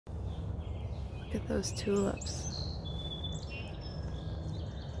Look at those tulips.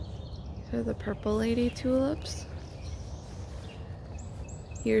 These are the purple lady tulips.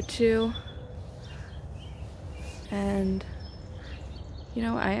 Here too. And you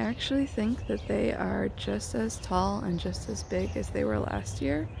know, I actually think that they are just as tall and just as big as they were last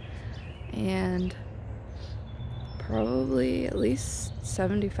year, and probably at least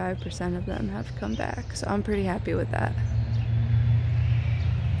 75% of them have come back, so I'm pretty happy with that.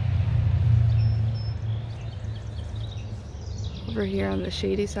 Over here on the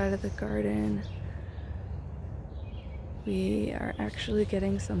shady side of the garden, we are actually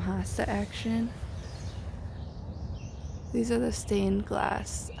getting some hosta action. These are the stained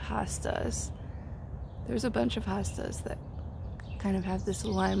glass hostas. There's a bunch of hostas that kind of have this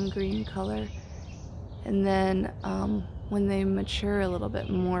lime green color. And then when they mature a little bit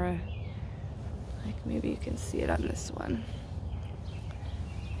more, like maybe you can see it on this one,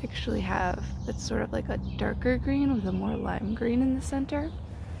 actually have, it's sort of like a darker green with a more lime green in the center,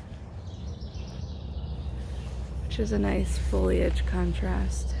 which is a nice foliage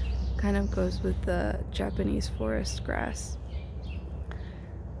contrast. Kind of goes with the Japanese forest grass.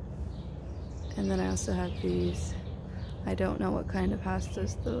 And then I also have these, I don't know what kind of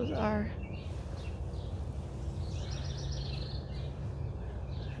hostas those are,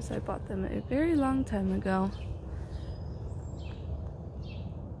 because I bought them a very long time ago.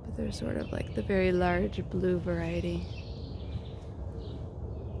 But they're sort of like the very large blue variety.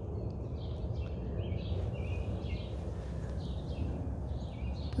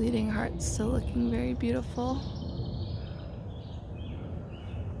 Bleeding Heart's still looking very beautiful.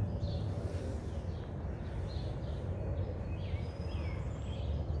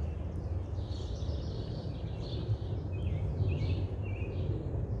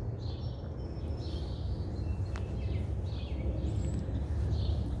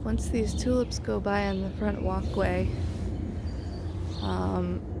 Once these tulips go by on the front walkway,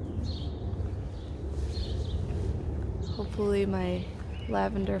 hopefully my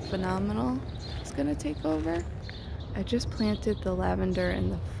lavender phenomenal is gonna take over. I just planted the lavender in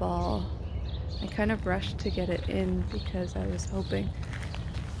the fall. I kind of rushed to get it in because I was hoping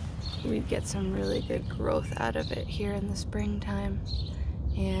we'd get some really good growth out of it here in the springtime.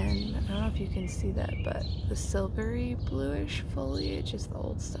 And I don't know if you can see that, but the silvery bluish foliage is the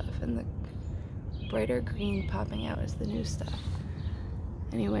old stuff and the brighter green popping out is the new stuff.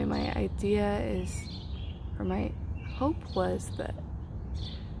 Anyway, my idea is, or my hope was, that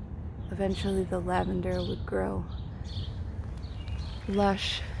eventually the lavender would grow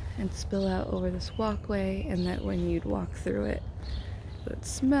lush and spill out over this walkway, and that when you'd walk through it, it would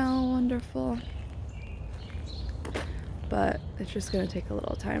smell wonderful. But it's just going to take a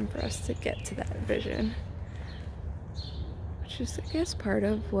little time for us to get to that vision, which is, I guess, part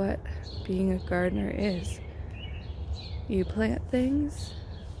of what being a gardener is. You plant things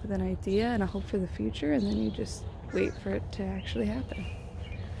with an idea and a hope for the future, and then you just wait for it to actually happen.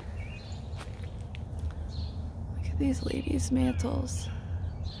 These ladies' mantles,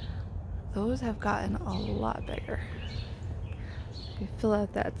 those have gotten a lot bigger. You fill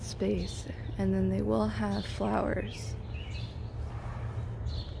out that space and then they will have flowers.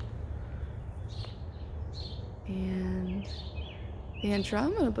 And the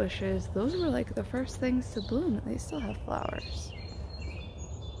Andromeda bushes, those were like the first things to bloom, and they still have flowers.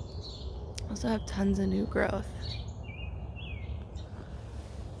 Also have tons of new growth.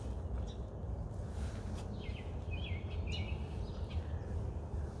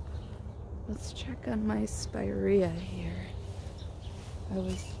 Let's check on my spirea here. I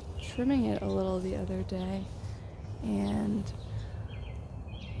was trimming it a little the other day, and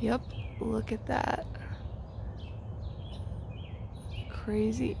yep, look at that.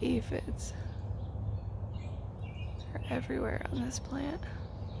 Crazy aphids are everywhere on this plant.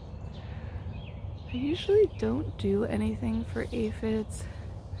 I usually don't do anything for aphids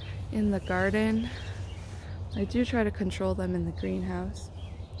in the garden. I do try to control them in the greenhouse.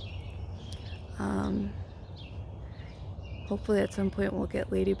 Hopefully at some point we'll get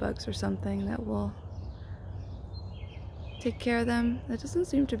ladybugs or something that will take care of them. That doesn't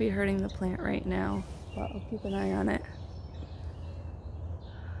seem to be hurting the plant right now, but I'll keep an eye on it.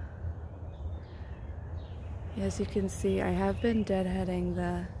 As you can see, I have been deadheading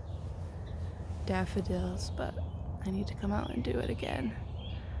the daffodils, but I need to come out and do it again.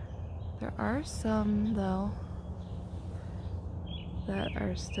 There are some, though, that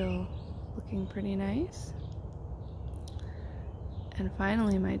are still looking pretty nice. And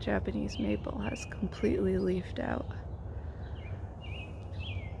finally, my Japanese maple has completely leafed out.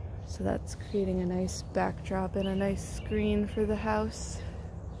 So that's creating a nice backdrop and a nice screen for the house.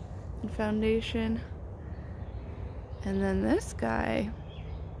 and foundation. And then this guy,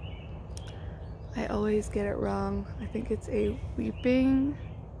 I always get it wrong. I think it's a weeping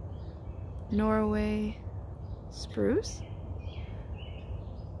Norway spruce.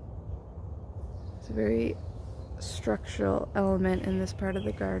 It's a very structural element in this part of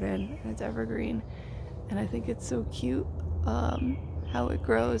the garden, and it's evergreen. And I think it's so cute how it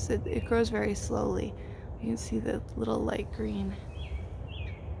grows. It grows very slowly. You can see the little light green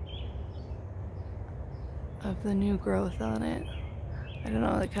of the new growth on it. I don't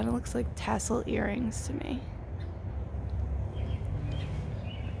know, it kind of looks like tassel earrings to me.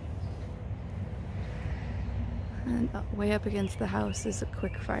 And way up against the house is a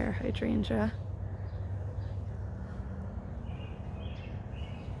quick fire hydrangea.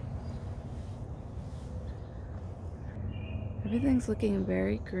 Everything's looking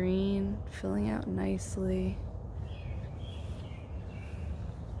very green, filling out nicely.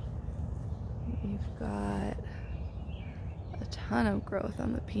 You've got a ton of growth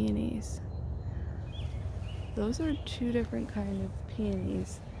on the peonies. Those are two different kinds of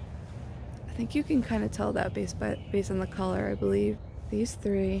peonies. I think you can kind of tell that based on the color, I believe. These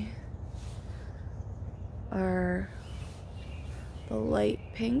three are the light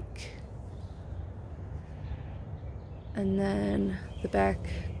pink, and then the back,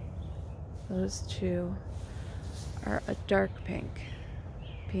 those two are a dark pink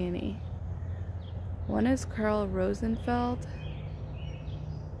peony. One is Carl Rosenfeld,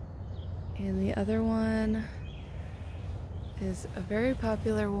 and the other one is a very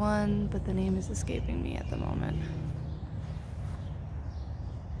popular one, but the name is escaping me at the moment.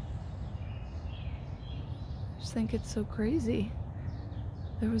 I just think it's so crazy.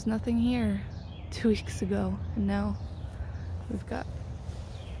 There was nothing here 2 weeks ago, and now we've got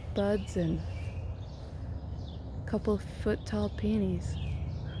buds and a couple foot tall peonies.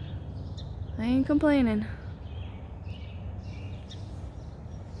 I ain't complaining.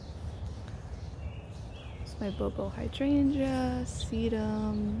 It's my bogo hydrangea,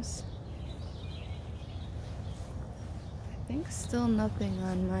 sedums. I think still nothing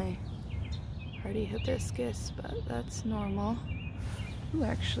on my hardy hibiscus, but that's normal. Ooh,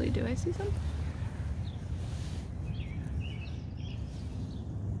 actually, do I see something?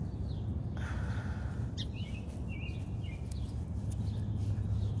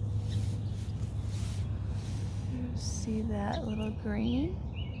 See that little green?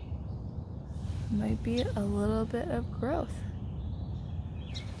 Might be a little bit of growth.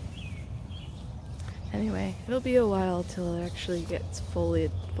 Anyway, it'll be a while till it actually gets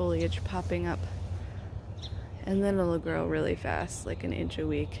foliage popping up. And then it'll grow really fast, like an inch a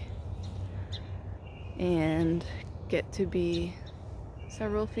week. And get to be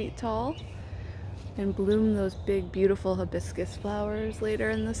several feet tall and bloom those big, beautiful hibiscus flowers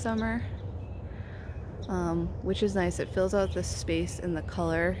later in the summer. Which is nice. It fills out the space, and the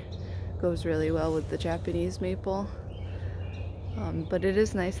color goes really well with the Japanese maple. But it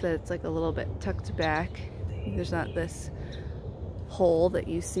is nice that it's like a little bit tucked back. There's not this hole that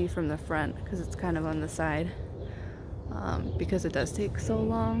you see from the front because it's kind of on the side, because it does take so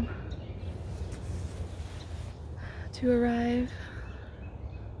long to arrive.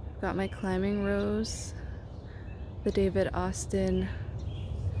 I've got my climbing rose, the David Austin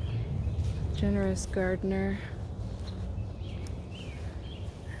Generous Gardener,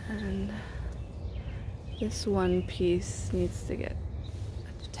 and this one piece needs to get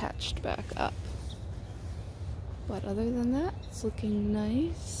attached back up, but other than that, it's looking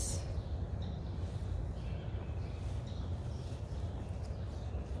nice.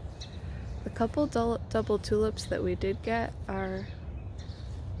 The couple double tulips that we did get are,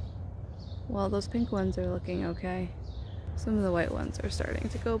 well, those pink ones are looking okay. Some of the white ones are starting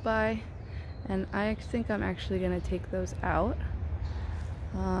to go by. And I think I'm actually going to take those out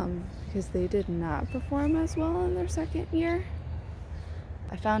because they did not perform as well in their second year.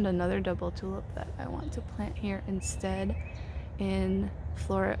 I found another double tulip that I want to plant here instead in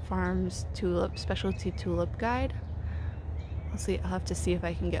Floret Farms Tulip Specialty Tulip Guide. I'll have to see if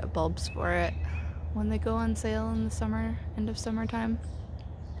I can get bulbs for it when they go on sale in the summer, end of summertime.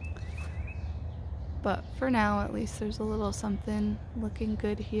 But for now, at least there's a little something looking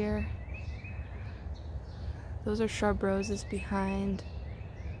good here. Those are shrub roses behind.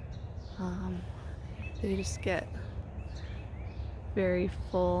 They just get very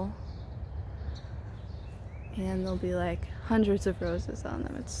full, and there'll be like hundreds of roses on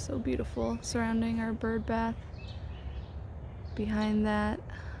them. It's so beautiful surrounding our bird bath. Behind the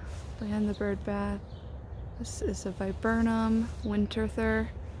bird bath, this is a viburnum winterthur.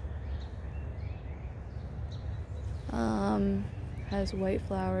 has white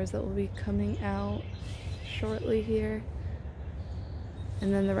flowers that will be coming out shortly here.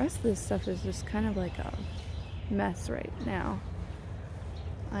 And then the rest of this stuff is just kind of like a mess right now.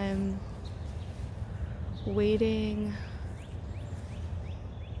 I'm waiting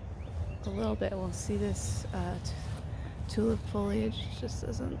a little bit. We'll see this tulip foliage just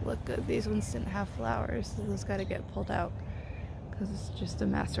doesn't look good. These ones didn't have flowers, so those got to get pulled out because it's just a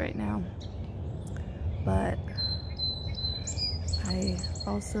mess right now. But I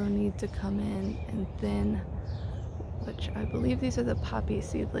also need to come in and thin, which I believe these are the poppy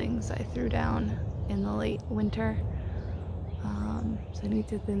seedlings I threw down in the late winter. So I need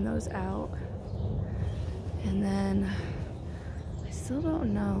to thin those out. And then I still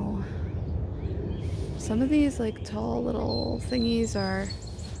don't know. Some of these like tall little thingies are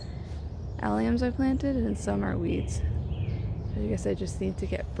alliums I planted, and some are weeds. I guess I just need to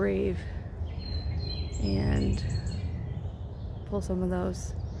get brave and pull some of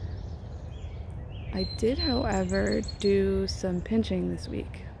those. I did, however, do some pinching this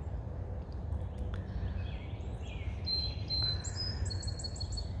week.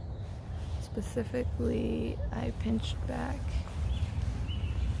 Specifically, I pinched back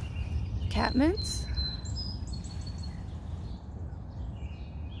catmints.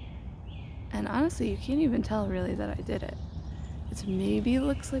 And honestly, you can't even tell really that I did it. It maybe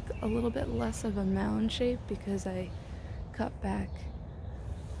looks like a little bit less of a mound shape because I cut back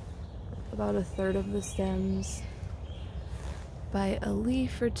about 1/3 of the stems by a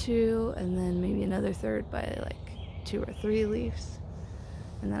leaf or two, and then maybe another 1/3 by like 2 or 3 leaves.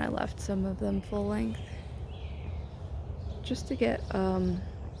 And then I left some of them full length just to get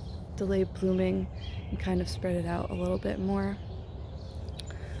delayed blooming and kind of spread it out a little bit more.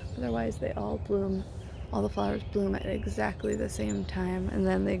 Otherwise they all bloom, all the flowers bloom at exactly the same time, and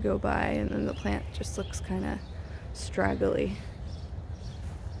then they go by and then the plant just looks kind of straggly.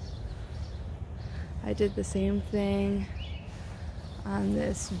 I did the same thing on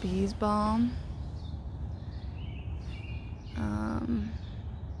this bees balm.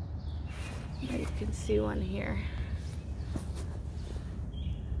 You can see one here.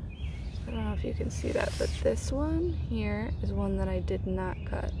 I don't know if you can see that, but this one here is one that I did not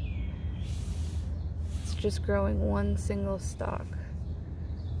cut. It's just growing one single stalk.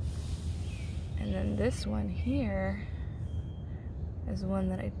 And then this one here is one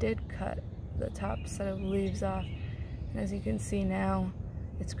that I did cut the top set of leaves off. And as you can see now,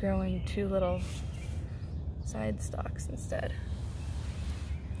 it's growing 2 little side stalks instead.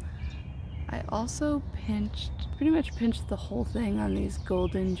 I also pretty much pinched the whole thing on these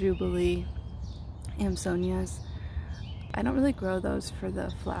Golden Jubilee Amsonias. I don't really grow those for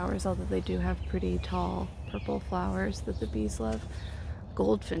the flowers, although they do have pretty tall purple flowers that the bees love.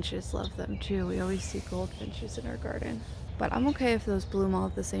 Goldfinches love them too. We always see goldfinches in our garden. But I'm okay if those bloom all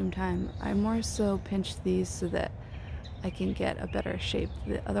at the same time. I more so pinched these so that I can get a better shape.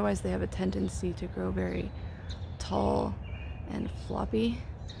 Otherwise they have a tendency to grow very tall and floppy.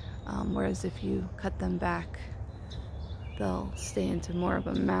 Whereas if you cut them back, they'll stay into more of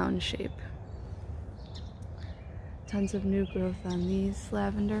a mound shape. Tons of new growth on these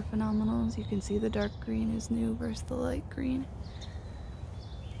lavender phenomenals. You can see the dark green is new versus the light green.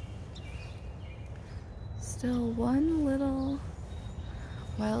 Still one little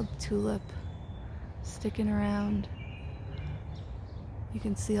wild tulip sticking around. You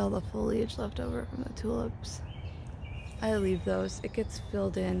can see all the foliage left over from the tulips. I leave those. It gets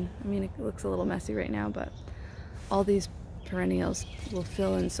filled in. I mean, it looks a little messy right now, but all these perennials will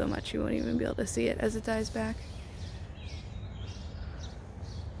fill in so much you won't even be able to see it as it dies back.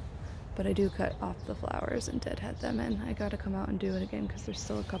 But I do cut off the flowers and deadhead them, and I gotta come out and do it again because there's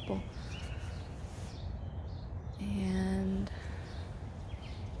still a couple. And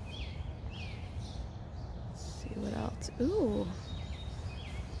let's see what else. Ooh,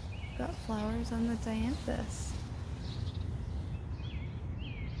 got flowers on the dianthus.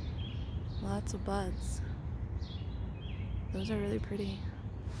 Lots of buds. Those are really pretty.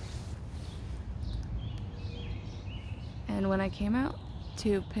 And when I came out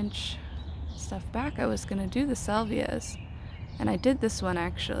to pinch stuff back, I was gonna do the salvias, and I did this one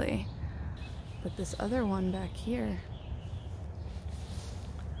actually, but this other one back here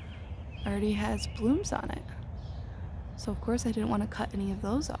already has blooms on it, so of course I didn't want to cut any of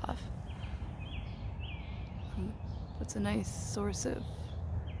those off. It's a nice source of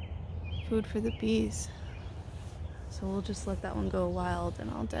food for the bees, so we'll just let that one go wild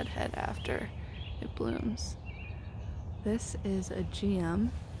and I'll deadhead after it blooms. This is a geum,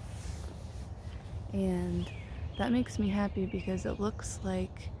 and that makes me happy because it looks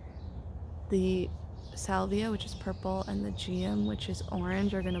like the Salvia, which is purple, and the geum, which is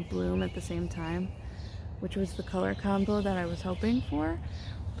orange, are gonna bloom at the same time, which was the color combo that I was hoping for.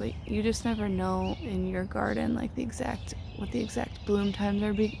 But you just never know in your garden like what the exact bloom times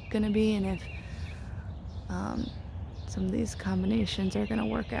are gonna be, and if some of these combinations are gonna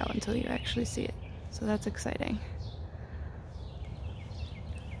work out until you actually see it. So that's exciting.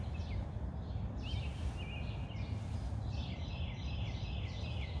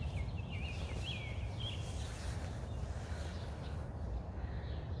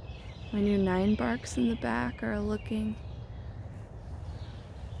 My new 9 barks in the back are looking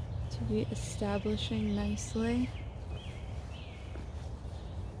to be establishing nicely.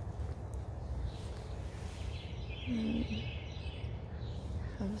 And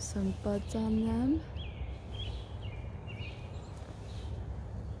have some buds on them,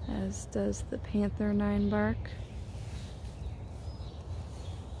 as does the Panther 9 bark.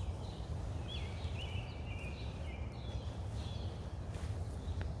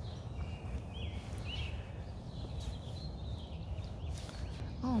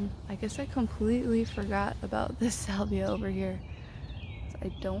 Oh, I guess I completely forgot about this salvia over here.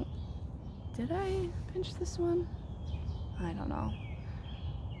 Did I pinch this one? I don't know,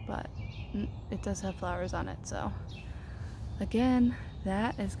 but it does have flowers on it. So again,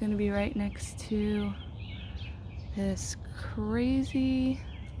 that is going to be right next to this crazy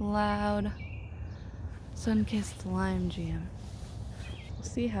loud sun-kissed lime geum. We'll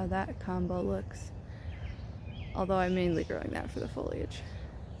see how that combo looks, although I'm mainly growing that for the foliage.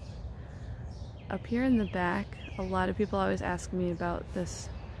 Up here in the back, a lot of people always ask me about this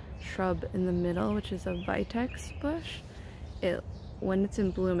shrub in the middle, which is a vitex bush. When it's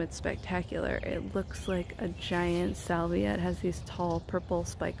in bloom, it's spectacular. It looks like a giant salvia. It has these tall purple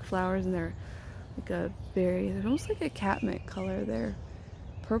spike flowers, and they're like they're almost like a catmint color. They're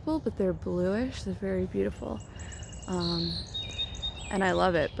purple, but they're bluish. They're very beautiful. And I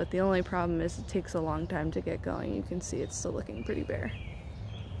love it, but the only problem is it takes a long time to get going. You can see it's still looking pretty bare.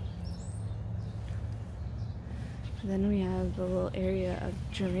 Then we have the little area of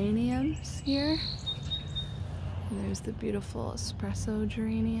geraniums here. And there's the beautiful espresso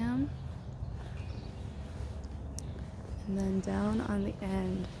geranium. And then down on the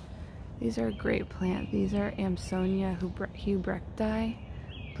end, these are a great plant. These are Amsonia hubrecti,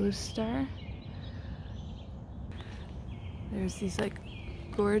 blue star. There's these like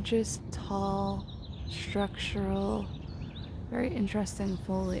gorgeous, tall, structural, very interesting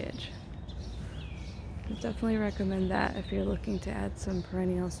foliage. I definitely recommend that if you're looking to add some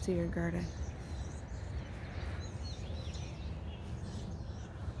perennials to your garden.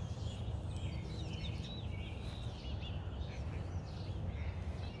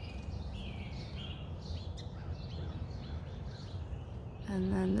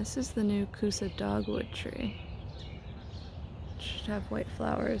 And then this is the new Kusa dogwood tree. It should have white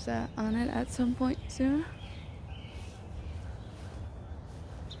flowers on it at some point soon.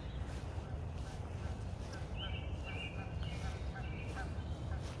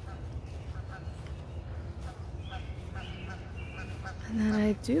 And then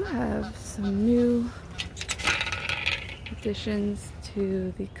I do have some new additions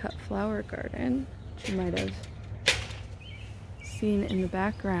to the cut flower garden, which you might have seen in the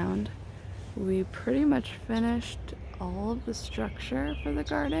background. We pretty much finished all of the structure for the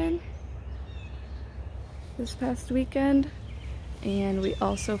garden this past weekend, and we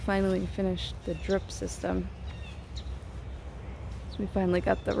also finally finished the drip system. So we finally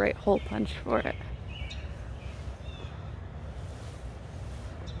got the right hole punch for it.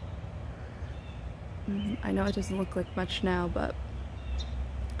 I know it doesn't look like much now, but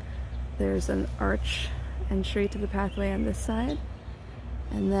there's an arch entry to the pathway on this side,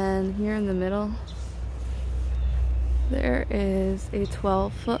 and then here in the middle there is a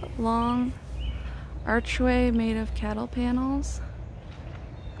 12-foot long archway made of cattle panels,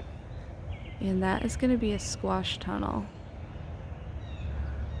 and that is going to be a squash tunnel.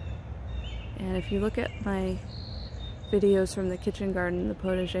 And if you look at my videos from the kitchen garden, the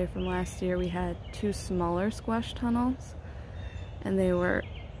potager from last year, we had 2 smaller squash tunnels, and they were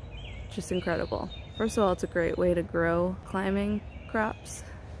just incredible. First of all, it's a great way to grow climbing crops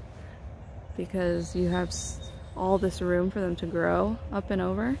because you have all this room for them to grow up and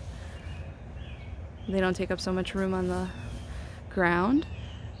over. They don't take up so much room on the ground,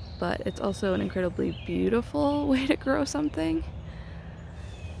 but it's also an incredibly beautiful way to grow something.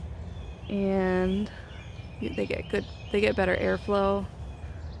 And they get better airflow,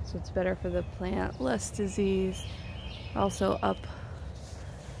 so it's better for the plant, less disease, also up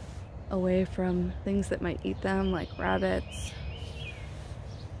away from things that might eat them, like rabbits.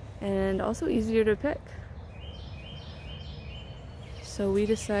 and also easier to pick. So we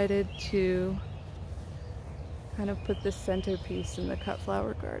decided to kind of put this centerpiece in the cut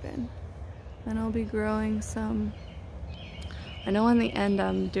flower garden. And I'll be growing some, I know in the end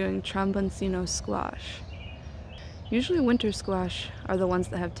I'm doing tromboncino squash. Usually winter squash are the ones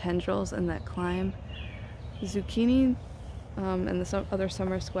that have tendrils and that climb. Zucchini and the other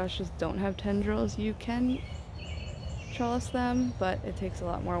summer squashes don't have tendrils. You can trellis them, but it takes a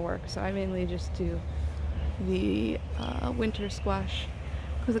lot more work. So I mainly just do the winter squash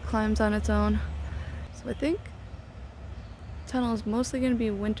because it climbs on its own. So I think tunnel is mostly going to be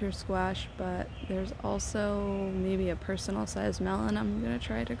winter squash, but there's also maybe a personal sized melon I'm going to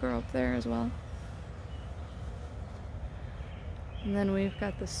try to grow up there as well. And then we've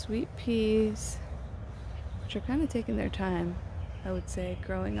got the sweet peas, which are kind of taking their time, I would say,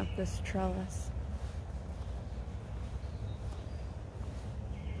 growing up this trellis.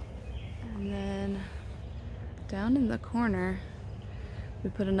 And then down in the corner, we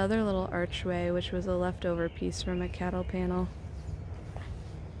put another little archway, which was a leftover piece from a cattle panel.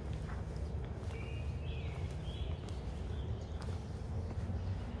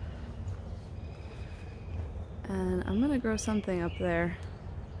 And I'm gonna grow something up there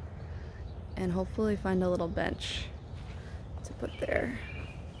and hopefully find a little bench to put there.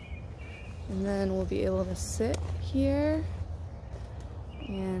 And then we'll be able to sit here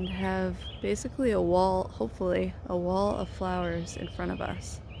and have basically a wall, hopefully a wall of flowers in front of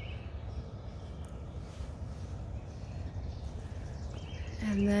us.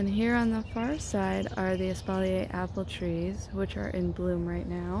 And then here on the far side are the espalier apple trees, which are in bloom right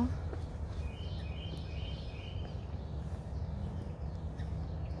now.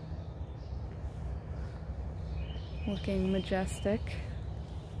 Looking majestic.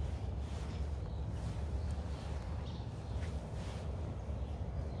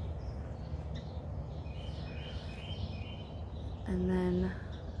 And then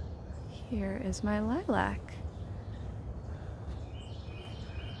here is my lilac.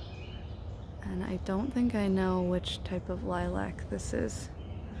 And I don't think I know which type of lilac this is,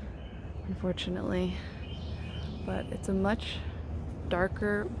 unfortunately. But it's a much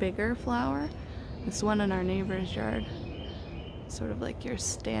darker, bigger flower. This one in our neighbor's yard, sort of like your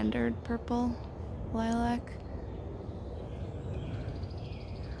standard purple lilac.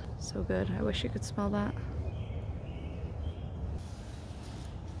 So good. I wish you could smell that.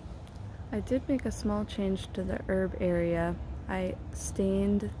 I did make a small change to the herb area. I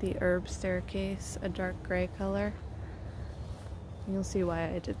stained the herb staircase a dark gray color. You'll see why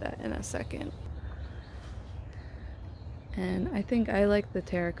I did that in a second. And I think I like the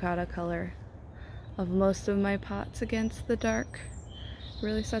terracotta color of most of my pots against the dark. It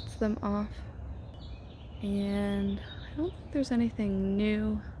really sets them off. And I don't think there's anything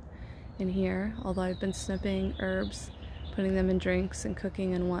new in here, although I've been snipping herbs, putting them in drinks and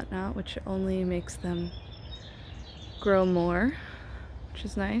cooking and whatnot, which only makes them grow more, which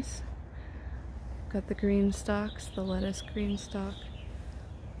is nice. Got the green stalks, the lettuce green stalk,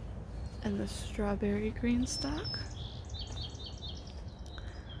 and the strawberry green stalk.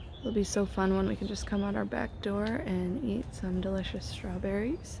 It'll be so fun when we can just come out our back door and eat some delicious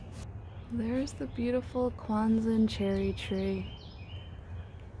strawberries. There's the beautiful Kwanzan cherry tree.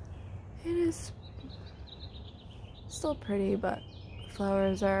 It is still pretty, but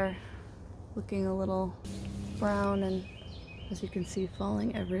flowers are looking a little brown and, as you can see,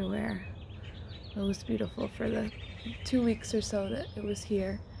 falling everywhere. It was beautiful for the 2 weeks or so that it was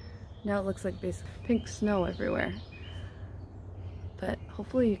here. Now it looks like basically pink snow everywhere. But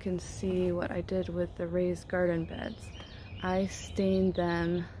hopefully you can see what I did with the raised garden beds. I stained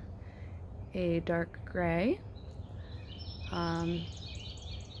them a dark gray.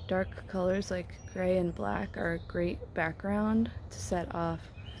 Dark colors like gray and black are a great background to set off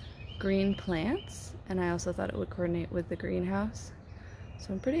green plants, and I also thought it would coordinate with the greenhouse.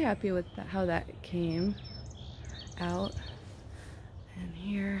 So I'm pretty happy with how that came out. And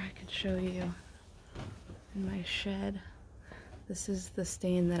here I can show you in my shed. This is the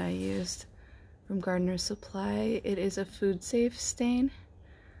stain that I used from Gardener's Supply. It is a food safe stain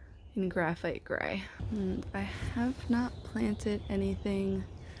in graphite gray. I have not planted anything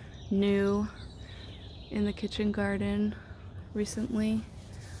new in the kitchen garden recently.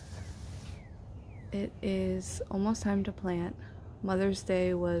 It is almost time to plant. Mother's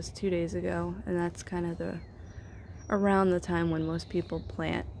Day was 2 days ago, and that's kind of around the time when most people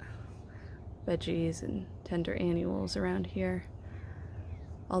plant veggies and tender annuals around here.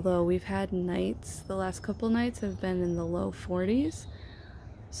 Although we've had nights, the last couple nights have been in the low 40s,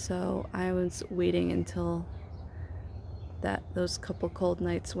 so I was waiting until that those couple cold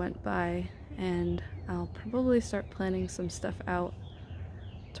nights went by, and I'll probably start planning some stuff out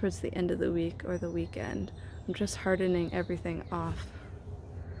towards the end of the week or the weekend. I'm just hardening everything off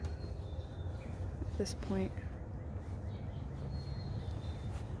at this point.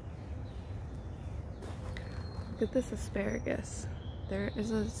 Look at this asparagus. There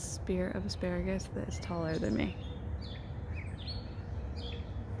is a spear of asparagus that is taller than me.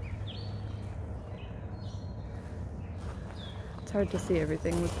 It's hard to see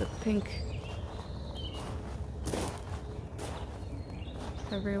everything with the pink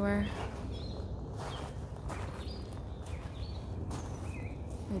everywhere.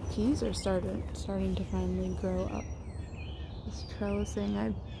 My peas are starting to finally grow up. This trellising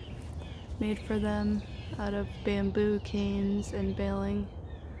I made for them out of bamboo canes and baling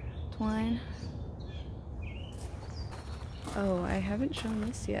twine. Oh, I haven't shown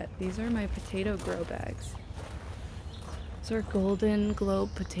this yet. These are my potato grow bags. These are golden globe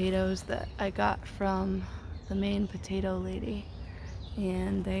potatoes that I got from the Maine potato lady,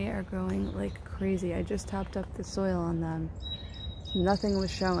 and they are growing like crazy. I just topped up the soil on them. Nothing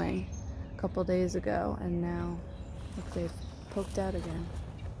was showing a couple days ago, and now look, they've poked out again.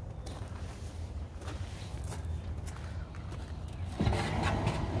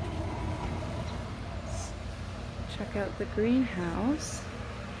 Check out the greenhouse.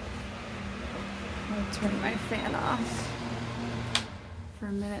 I'll turn my fan off for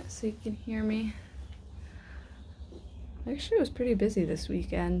a minute so you can hear me. Actually, it was pretty busy this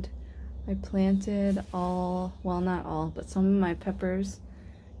weekend. I planted all, well, not all, but some of my peppers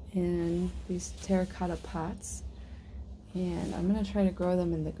in these terracotta pots, and I'm gonna try to grow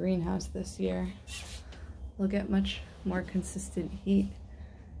them in the greenhouse this year. We'll get much more consistent heat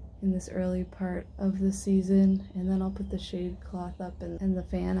in this early part of the season, and then I'll put the shade cloth up and the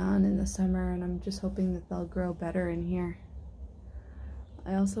fan on in the summer, and I'm just hoping that they'll grow better in here.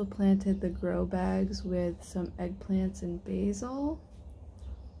 I also planted the grow bags with some eggplants and basil.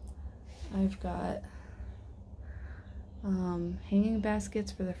 I've got hanging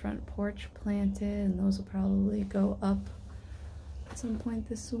baskets for the front porch planted, and those will probably go up at some point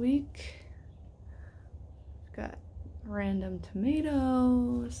this week. I've got random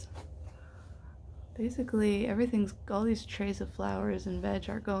tomatoes. Basically everything's, all these trays of flowers and veg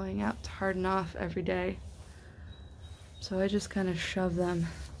are going out to harden off every day, so I just kind of shove them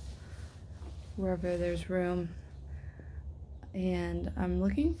wherever there's room. And I'm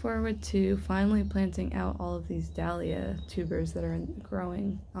looking forward to finally planting out all of these dahlia tubers that are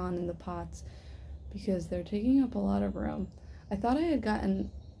growing on in the pots, because they're taking up a lot of room. I thought I had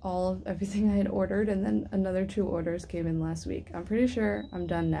gotten all of everything I had ordered, and then another 2 orders came in last week. I'm pretty sure I'm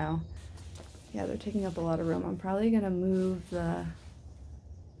done now. Yeah, they're taking up a lot of room. I'm probably gonna move the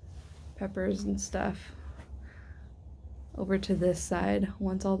peppers and stuff over to this side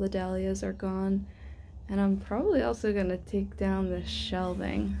once all the dahlias are gone. And I'm probably also gonna take down this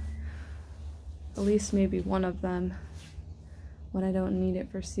shelving, at least maybe one of them, when I don't need it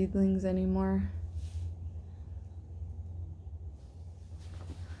for seedlings anymore.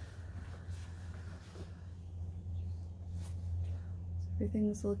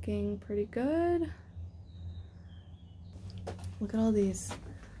 Everything's looking pretty good. Look at all these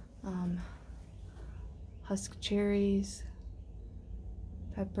husk cherries,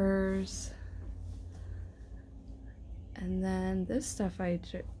 peppers, and then this stuff I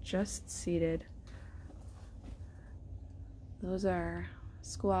just seeded. Those are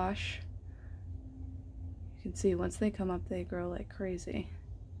squash. You can see once they come up, they grow like crazy.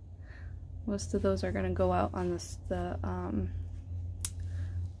 Most of those are gonna go out on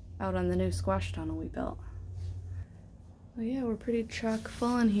out on the new squash tunnel we built. Well, yeah, we're pretty chock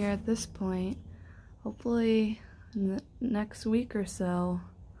full in here at this point. Hopefully in the next week or so,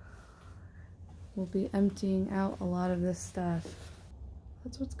 we'll be emptying out a lot of this stuff.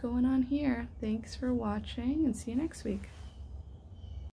 That's what's going on here. Thanks for watching, and see you next week.